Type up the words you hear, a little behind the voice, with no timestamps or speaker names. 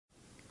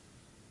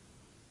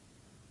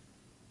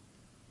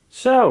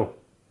So,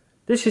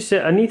 this is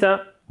the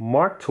Anita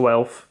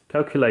mk12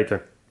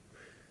 calculator.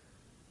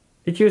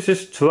 It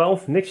uses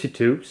 12 nixie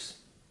tubes.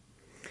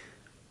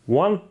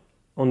 One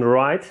on the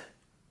right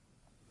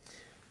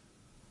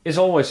is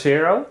always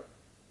 0.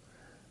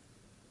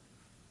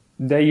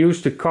 They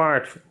use the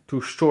card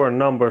to store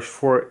numbers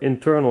for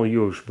internal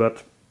use,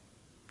 but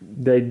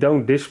they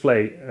don't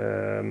display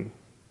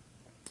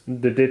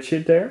the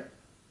digit there.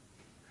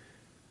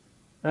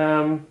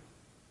 The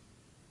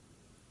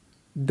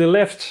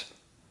left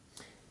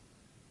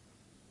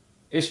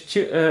is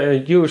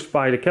used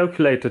by the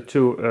calculator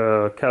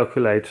to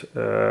calculate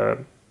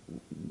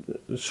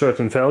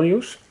certain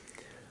values,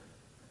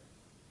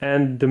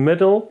 and the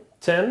middle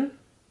 10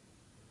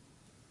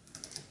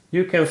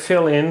 you can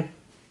fill in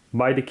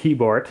by the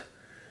keyboard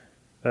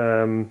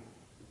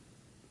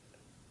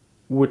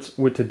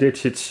with the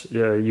digits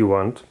you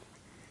want.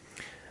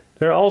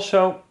 There are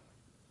also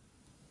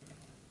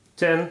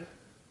 10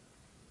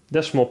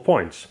 decimal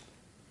points.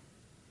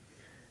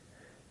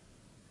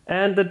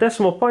 And the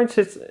decimal points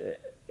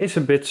is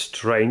a bit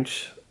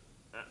strange,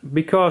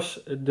 because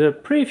the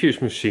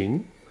previous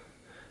machine,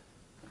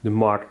 the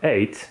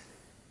MK8,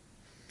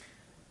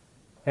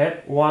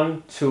 had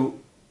 1 to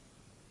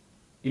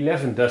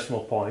 11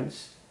 decimal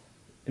points.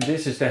 And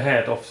this is the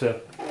head of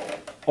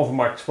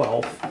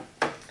MK12.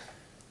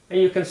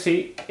 And you can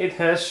see it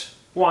has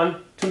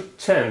 1 to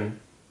 10.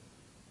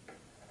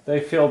 They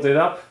filled it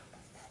up,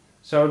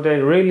 so they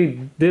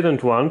really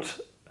didn't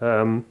want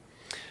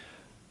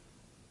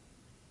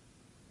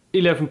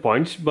 11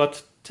 points,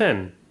 but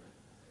 10.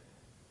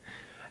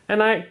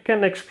 And I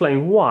can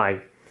explain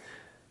why.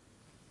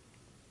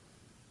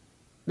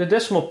 The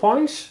decimal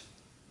points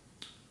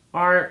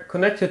are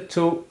connected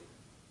to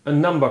a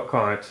number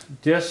card,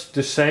 just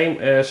the same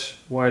as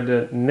where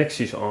the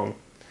nixie is on.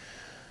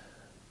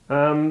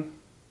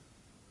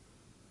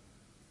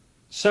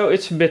 So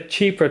it's a bit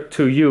cheaper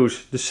to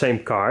use the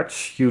same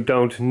cards. You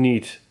don't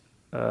need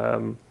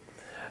to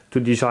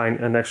design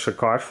an extra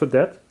card for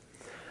that.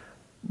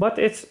 But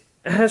it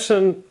has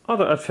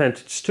another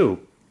advantage too.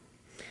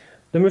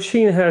 The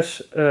machine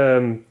has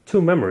 2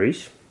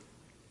 memories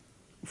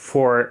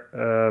for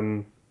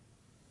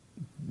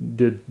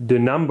the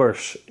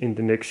numbers in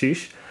the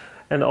nixies,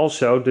 and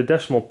also the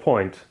decimal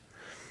point.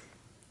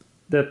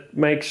 That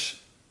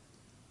makes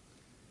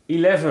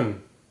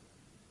 11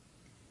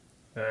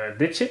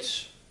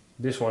 digits.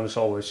 This one is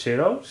always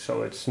 0,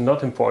 so it's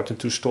not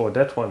important to store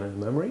that one in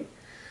memory.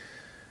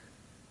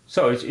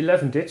 So it's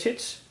 11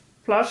 digits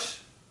plus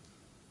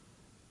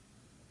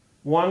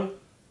one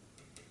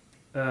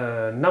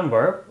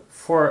number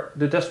for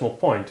the decimal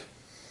point.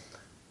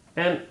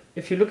 And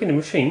if you look in the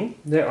machine,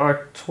 there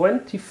are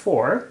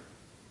 24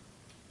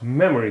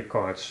 memory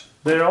cards.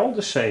 They're all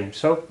the same,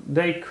 so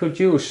they could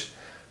use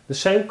the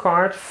same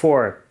card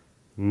for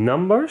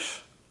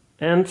numbers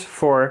and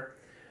for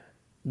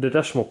the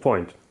decimal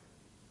point.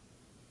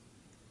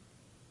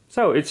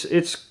 So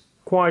it's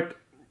quite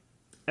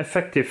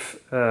effective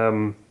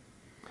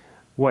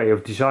way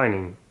of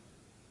designing.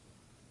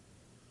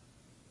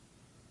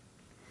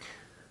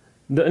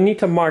 The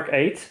Anita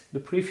MK8, the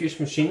previous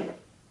machine,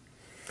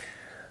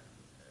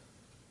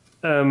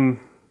 in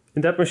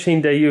that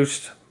machine they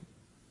used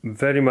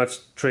very much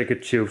trigger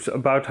tubes.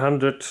 About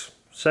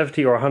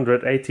 170 or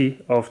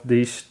 180 of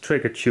these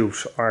trigger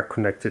tubes are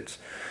connected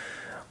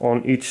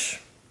on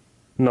each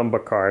number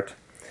card.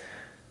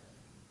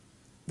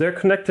 They're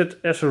connected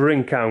as a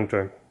ring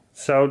counter,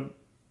 so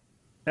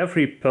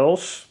every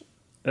pulse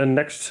a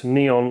next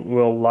neon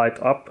will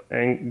light up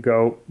and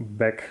go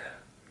back.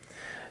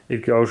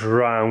 It goes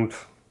round.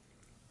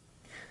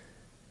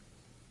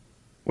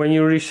 When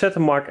you reset the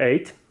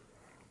MK8,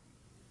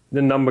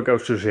 the number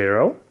goes to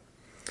 0,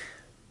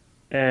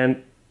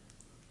 and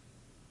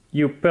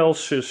you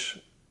pulses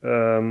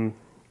your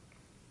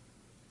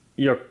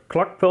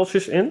clock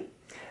pulses in,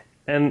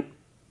 and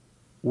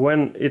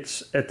when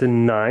it's at the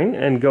 9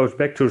 and goes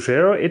back to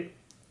 0, it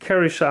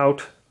carries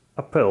out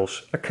a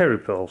pulse, a carry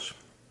pulse.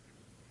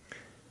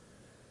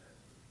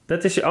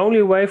 That is the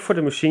only way for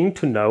the machine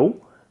to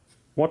know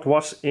what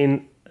was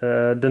in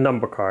the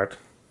number card.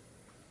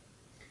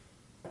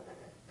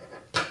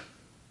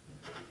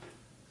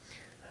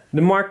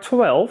 The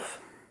MK12,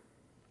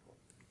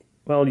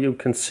 well, you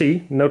can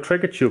see no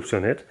trigger tubes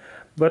on it,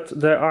 but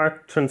there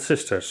are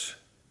transistors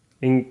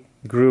in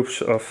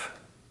groups of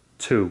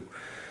 2.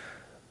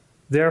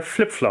 They are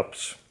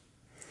flip-flops.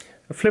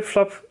 A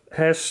flip-flop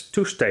has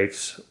 2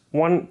 states,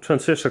 one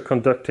transistor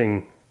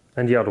conducting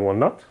and the other one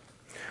not,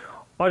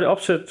 or the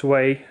opposite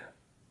way,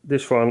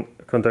 this one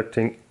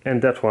conducting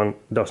and that one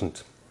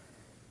doesn't.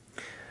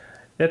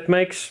 It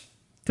makes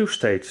 2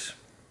 states.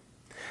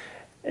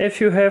 If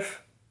you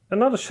have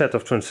another set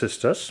of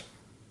transistors,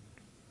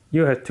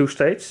 you have 2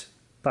 states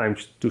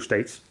times 2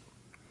 states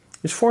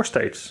is 4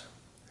 states.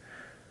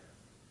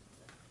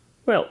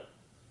 Well,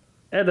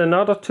 add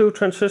another 2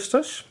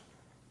 transistors.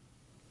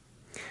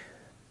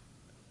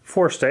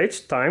 4 states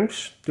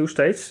times 2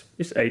 states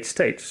is 8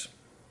 states.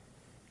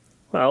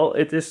 Well,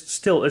 it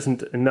still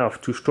isn't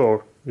enough to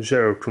store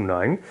 0 to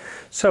 9.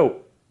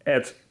 So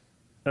add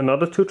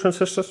another 2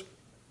 transistors,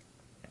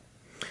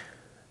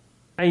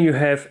 and you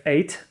have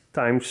 8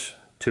 times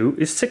 2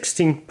 is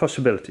 16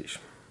 possibilities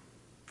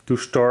to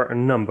store a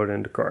number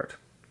in the card.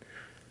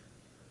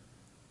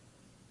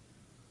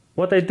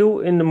 What they do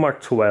in the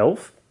Mark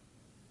 12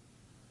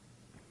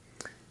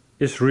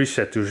 is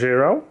reset to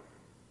 0,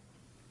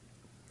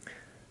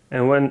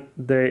 and when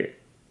they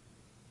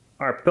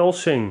are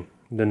pulsing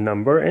the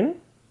number in,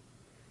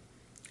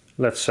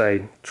 let's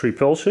say 3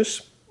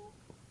 pulses,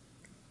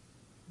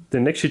 the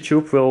nixie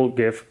tube will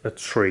give a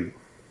 3.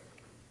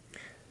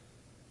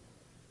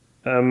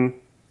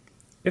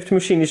 If the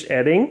machine is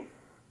adding,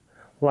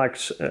 like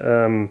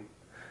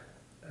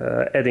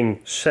adding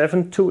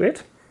 7 to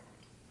it,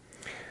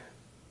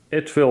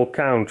 it will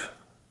count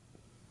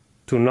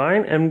to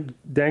 9 and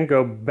then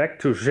go back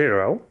to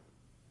 0,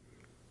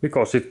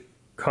 because it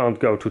can't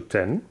go to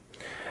 10,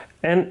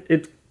 and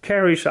it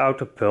carries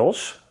out a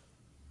pulse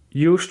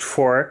used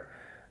for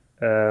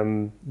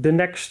the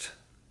next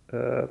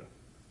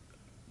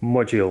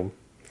module,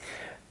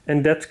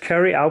 and that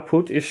carry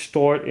output is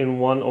stored in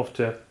one of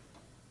the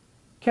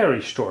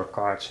carry store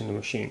cards in the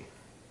machine.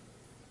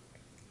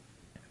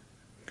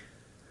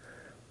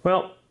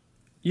 Well,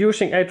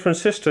 using 8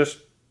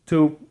 transistors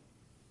to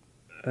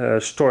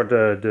store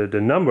the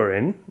number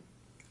in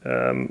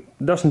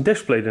doesn't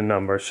display the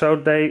number, so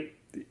they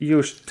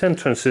use 10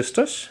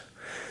 transistors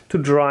to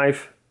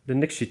drive the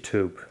nixie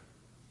tube.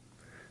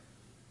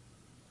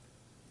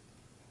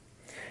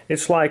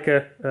 It's like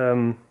a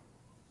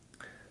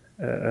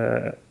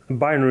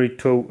binary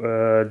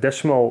to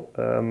decimal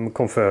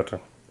converter.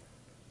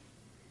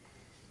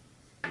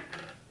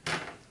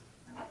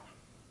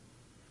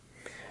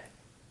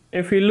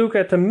 If we look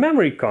at the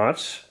memory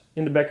cards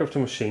in the back of the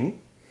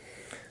machine,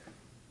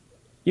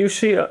 you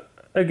see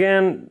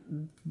again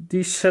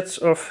these sets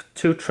of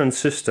 2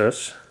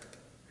 transistors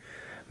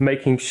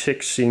making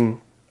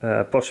 16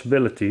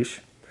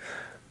 possibilities,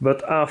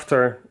 but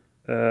after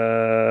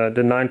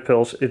the 9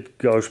 pulse it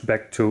goes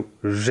back to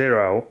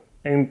 0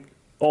 and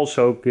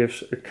also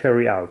gives a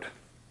carry out.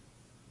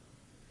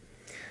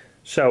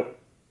 So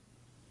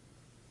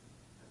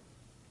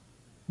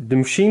the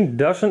machine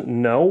doesn't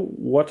know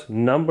what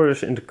number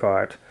is in the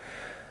card.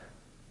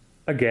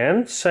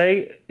 Again,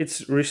 say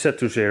it's reset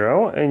to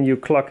 0 and you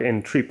clock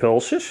in 3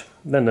 pulses,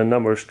 then the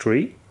number is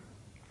 3.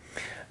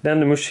 Then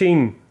the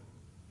machine,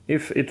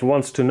 if it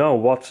wants to know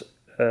what's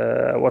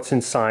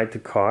inside the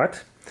card,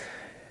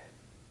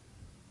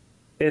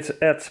 it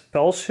adds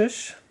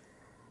pulses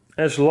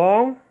as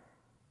long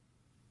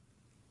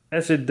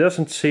as it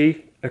doesn't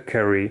see a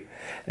carry.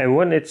 And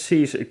when it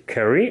sees a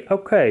carry,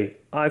 okay,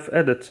 I've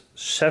added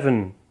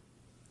 7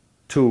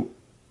 to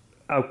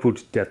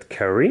output that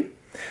carry.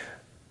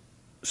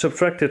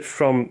 Subtract it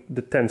from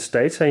the 10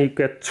 states and you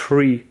get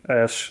 3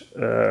 as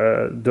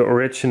the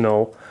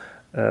original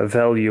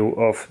value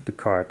of the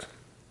card.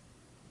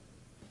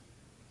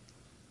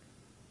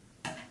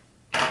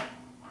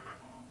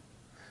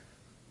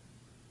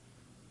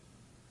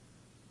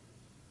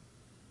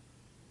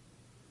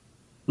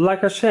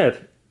 Like I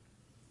said,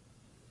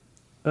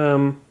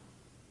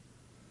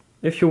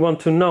 if you want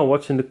to know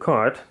what's in the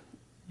card,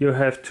 you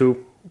have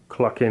to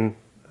clock in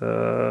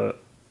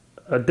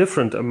a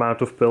different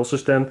amount of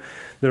pulses than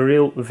the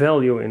real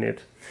value in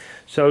it.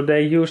 So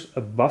they used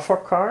a buffer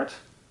card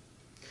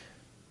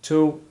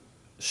to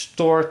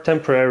store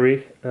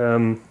temporary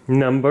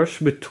numbers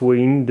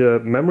between the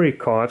memory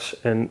cards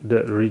and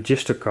the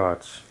register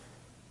cards.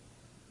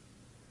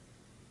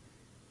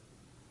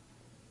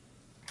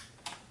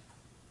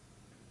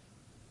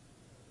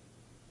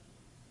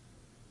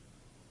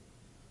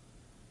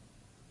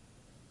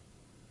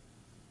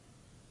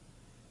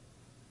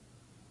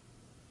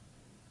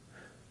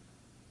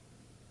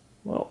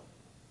 Well,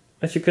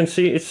 as you can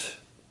see, it's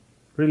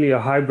really a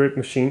hybrid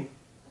machine.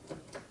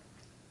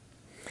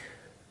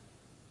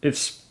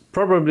 It's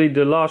probably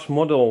the last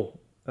model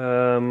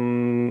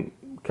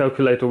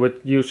calculator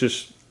which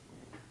uses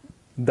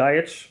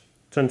diodes,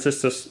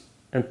 transistors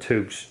and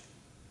tubes.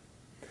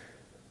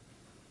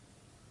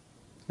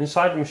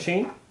 Inside the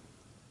machine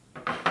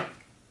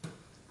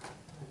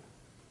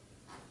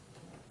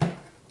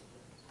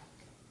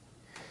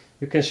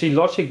you can see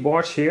logic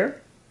boards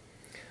here.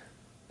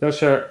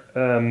 Those are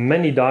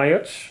many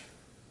diodes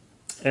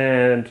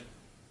and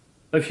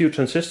a few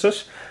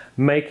transistors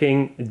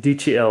making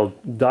DTL,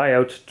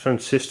 diode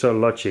transistor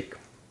logic.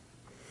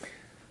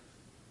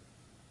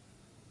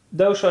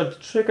 Those are the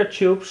trigger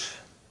tubes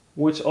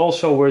which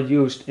also were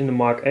used in the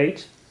Mark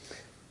 8.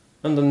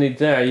 Underneath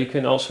there you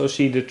can also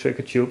see the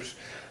trigger tubes.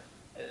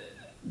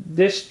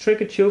 This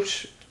trigger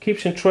tubes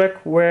keeps in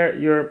track where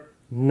your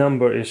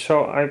number is.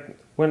 So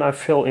when I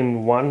fill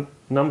in one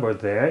number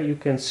there, you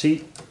can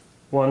see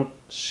one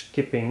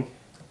skipping,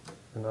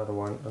 another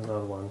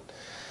one.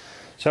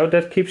 So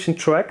that keeps in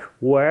track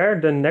where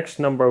the next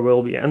number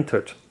will be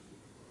entered.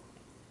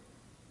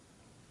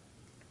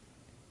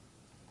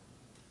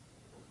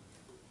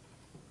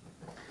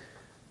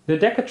 The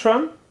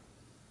decatron,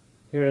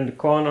 here in the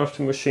corner of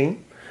the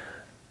machine,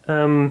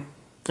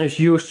 is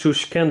used to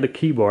scan the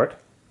keyboard.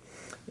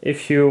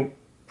 If you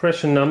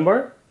press a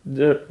number,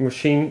 the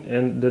machine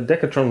and the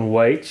decatron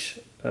waits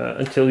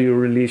until you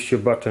release your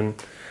button,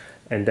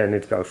 and then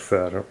it goes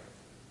further.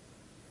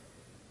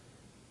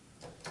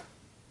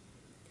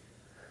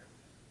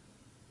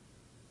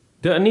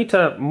 The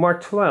Anita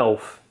Mark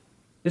 12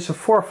 is a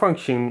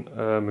 4-function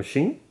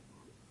machine,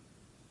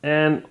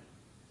 and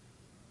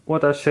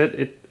what I said,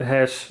 it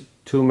has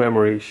 2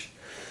 memories.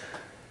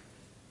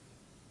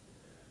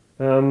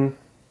 You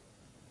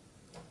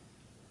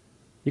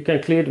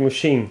can clear the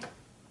machine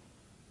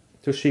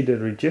to see the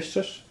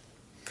registers.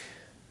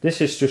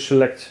 This is to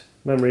select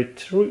memory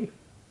 3.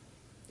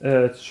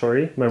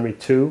 Memory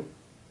 2.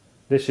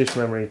 This is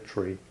memory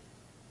 3.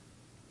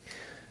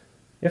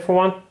 If I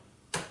want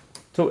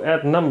to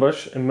add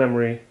numbers in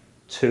memory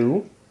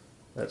 2,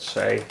 let's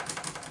say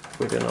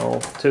put in all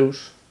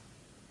 2s.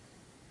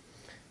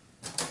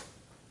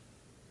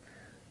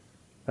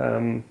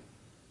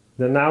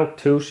 There are now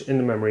 2s in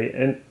the memory,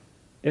 and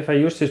if I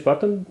use this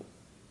button,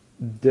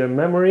 the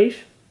memory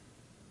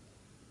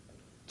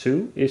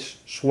 2 is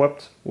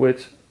swapped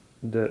with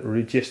the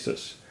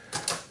registers.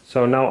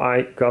 So now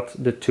I got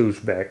the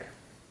 2s back.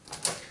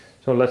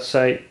 So let's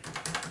say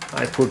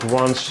I put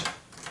 1s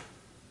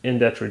in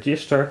that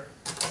register.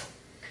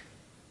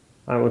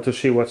 I want to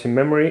see what's in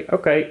memory.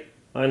 Okay,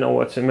 I know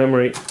what's in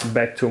memory.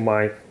 Back to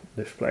my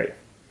display.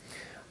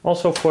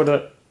 Also for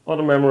the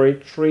other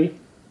memory 3,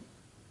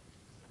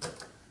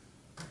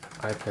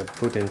 I can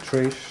put in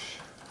 3s.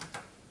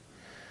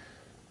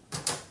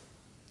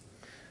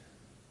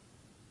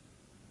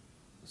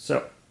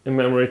 So in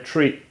memory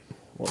 3,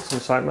 what's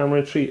inside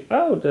memory 3?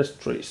 Oh, there's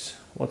 3s.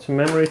 What's in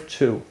memory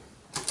 2?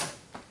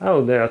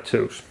 Oh, there are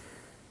 2s.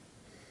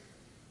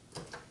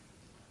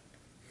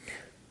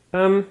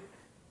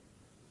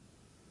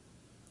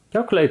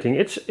 Calculating,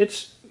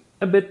 it's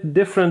a bit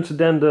different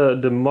than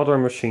the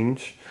modern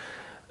machines.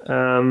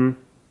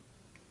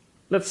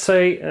 Let's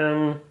say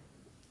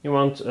you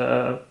want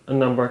a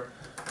number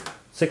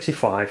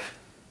 65,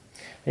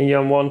 and you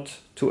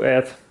want to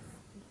add,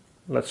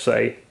 let's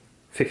say,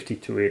 50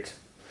 to it.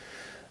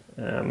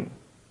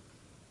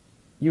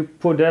 You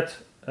put that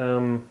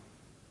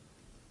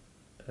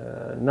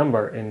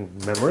number in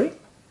memory.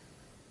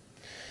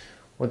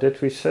 What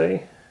did we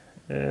say?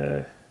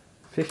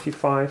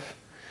 55.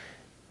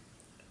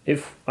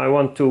 If I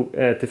want to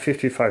add the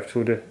 55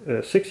 to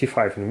the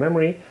 65 in the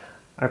memory,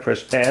 I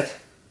press add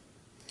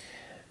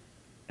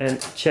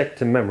and check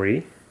the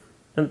memory,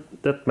 and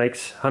that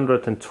makes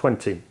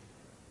 120.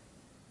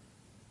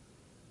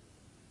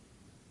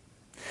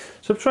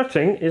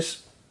 Subtracting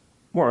is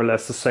more or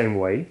less the same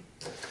way.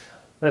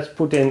 Let's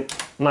put in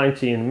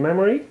 90 in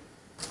memory.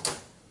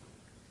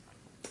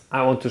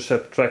 I want to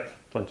subtract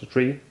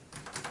 23,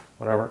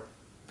 whatever.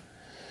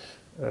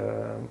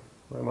 Where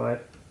am I?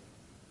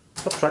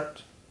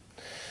 Subtract.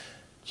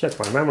 Check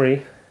my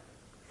memory,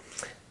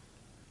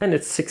 and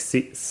it's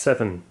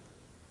 67.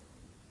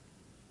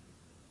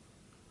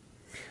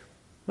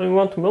 When we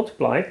want to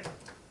multiply,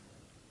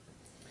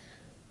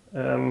 we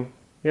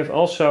have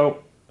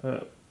also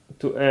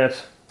to add,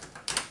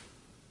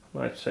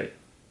 let's say,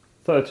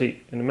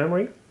 30 in the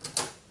memory.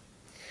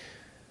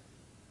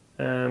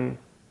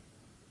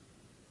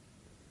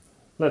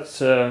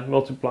 Let's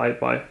multiply it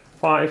by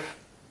 5.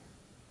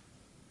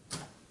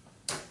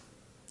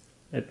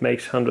 It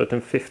makes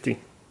 150.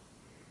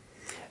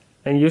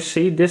 And you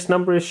see this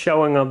number is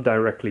showing up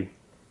directly.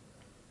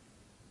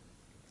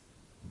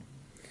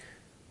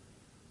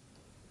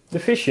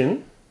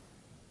 Division.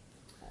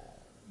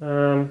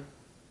 You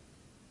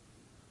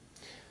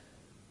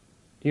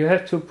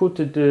have to put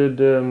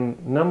the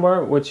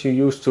number which you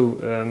use to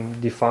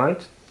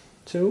divide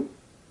to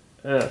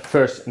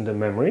first in the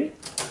memory.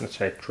 Let's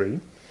say 3.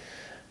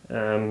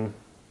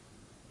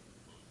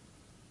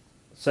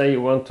 Say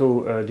you want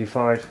to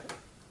divide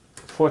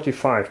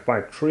 45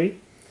 by 3.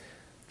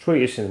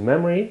 3 is in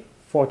memory,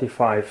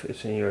 45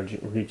 is in your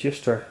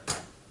register,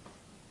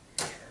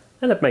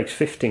 and that makes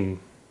 15.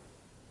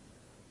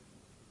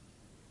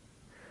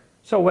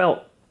 So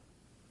well,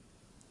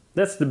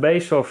 that's the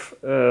base of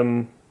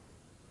the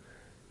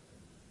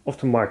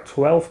Mark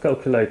 12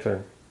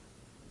 calculator.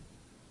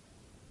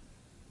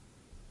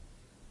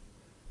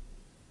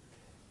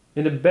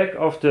 In the back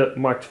of the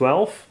Mark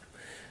 12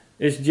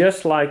 is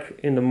just like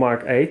in the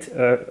Mark 8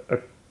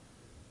 a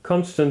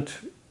constant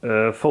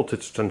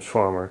voltage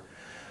transformer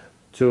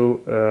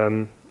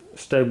to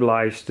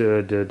stabilize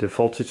the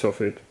voltage of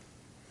it.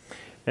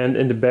 And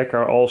in the back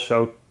are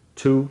also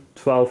 2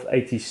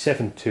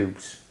 1287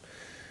 tubes.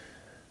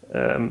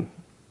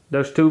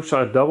 Those tubes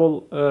are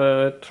double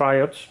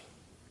triodes.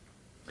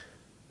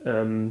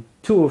 2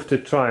 of the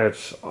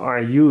triodes are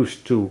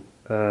used to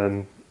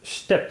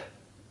step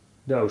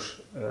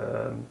those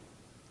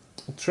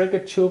trigger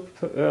tube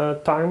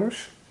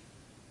timers.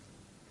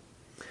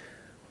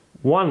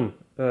 One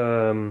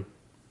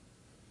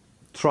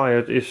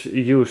triode is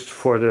used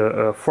for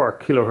the 4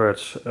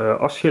 kHz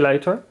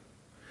oscillator,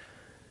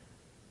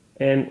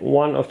 and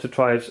one of the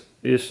triodes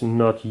is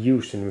not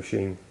used in the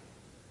machine.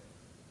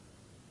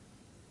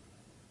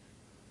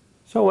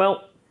 So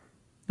well,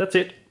 that's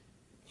it.